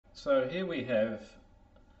So here we have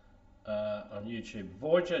on YouTube,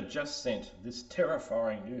 Voyager just sent this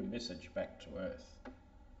terrifying new message back to Earth.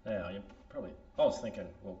 Now, I was thinking,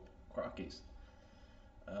 well, crikeys.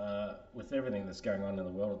 With everything that's going on in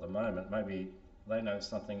the world at the moment, maybe they know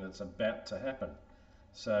something that's about to happen.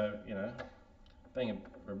 So, being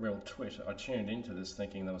a real twit, I tuned into this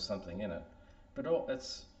thinking there was something in it. But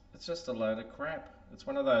it's just a load of crap. It's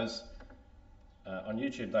one of those, on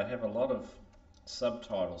YouTube they have a lot of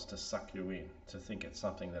subtitles to suck you in, to think it's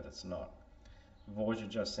something that it's not. Voyager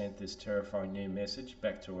just sent this terrifying new message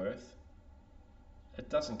back to Earth. It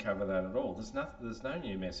doesn't cover that at all. There's no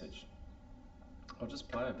new message. I'll just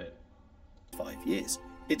play a bit. 5 years,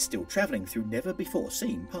 it's still travelling through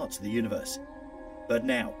never-before-seen parts of the universe. But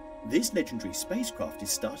now, this legendary spacecraft is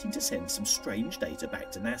starting to send some strange data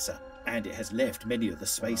back to NASA, and it has left many of the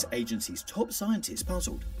space agency's top scientists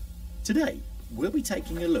puzzled. Today, we'll be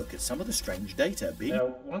taking a look at some of the strange data being...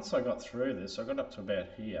 Now, once I got through this, I got up to about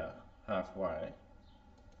here, halfway,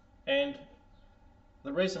 and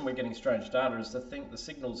the reason we're getting strange data is the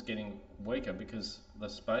signal's getting weaker because the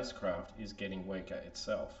spacecraft is getting weaker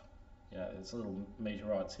itself. There's little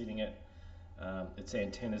meteorites hitting it, its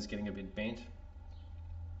antenna's getting a bit bent.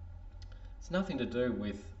 It's nothing to do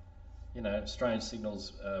with, strange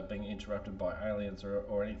signals being interrupted by aliens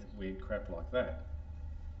or any weird crap like that.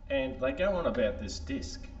 And they go on about this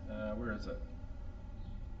disc. Where is it?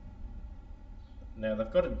 Now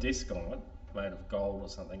they've got a disc on it made of gold or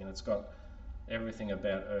something, and it's got everything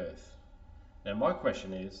about Earth. Now my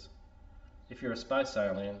question is, if you're a space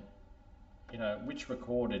alien, which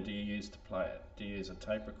recorder do you use to play it? Do you use a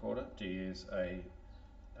tape recorder? Do you use a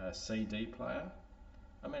CD player?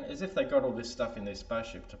 I mean, as if they got all this stuff in their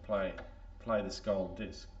spaceship to play this gold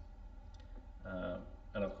disc.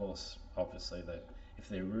 And of course, obviously, that if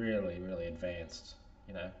they're really, really advanced,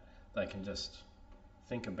 they can just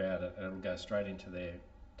think about it and it'll go straight into their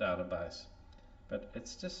database. But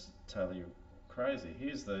it's just totally crazy.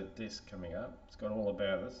 Here's the disc coming up. It's got all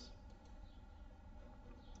about us.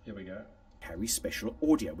 Here we go. Carry special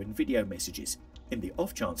audio and video messages in the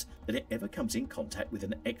off chance that it ever comes in contact with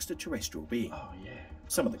an extraterrestrial being. Oh yeah.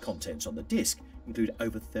 Some of the contents on the disc include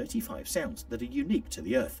over 35 sounds that are unique to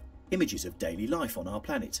the Earth, images of daily life on our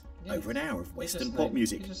planet, over an hour of Western pop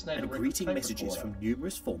music, and greeting messages from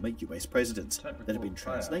numerous former US presidents that have been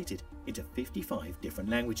translated into 55 different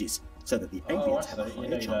languages, so that the aliens have a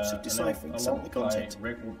higher chance of deciphering some of the content.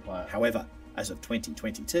 However, as of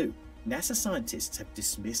 2022, NASA scientists have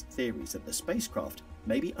dismissed theories that the spacecraft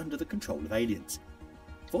may be under the control of aliens.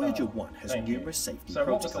 Voyager 1 has numerous safety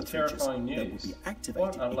protocol features that will be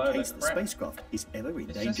activated in case the spacecraft is ever in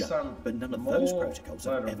danger, but none of those protocols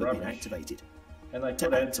have ever been activated. And they to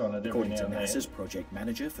put add, ads on it according to every now and NASA's then. project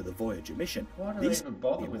manager for the Voyager mission, Why do they this even would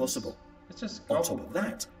bother be with impossible. this? It's just On top of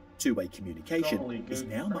that, two-way communication is Gobbledygook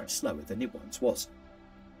now crap. much slower than it once was.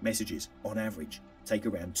 Messages, on average, take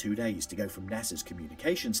around 2 days to go from NASA's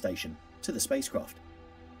communication station to the spacecraft.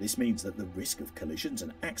 This means that the risk of collisions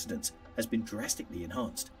and accidents has been drastically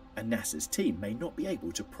enhanced, and NASA's team may not be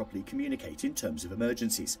able to properly communicate in terms of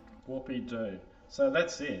emergencies. Whoopie-doo. So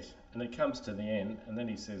that's it. And it comes to the end, and then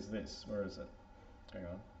he says this. Where is it? Hang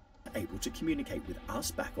on. Able to communicate with us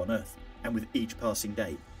back on Earth, and with each passing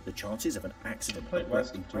day, the chances of an accident Complete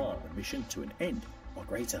waste abruptly of bringing time. the mission to an end are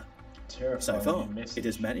greater. Terrifying So far, new message. it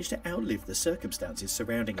has managed to outlive the circumstances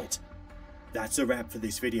surrounding it. That's a wrap for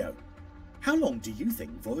this video. How long do you think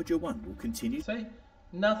Voyager 1 will continue? See?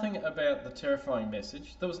 Nothing about the terrifying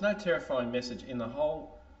message. There was no terrifying message in the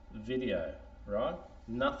whole video, right?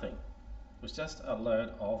 Nothing. It was just a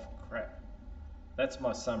load of crap. That's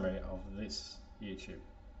my summary of this YouTube.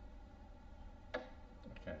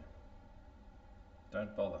 Okay.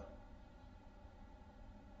 Don't bother.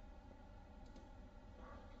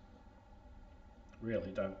 Really,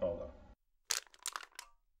 don't bother.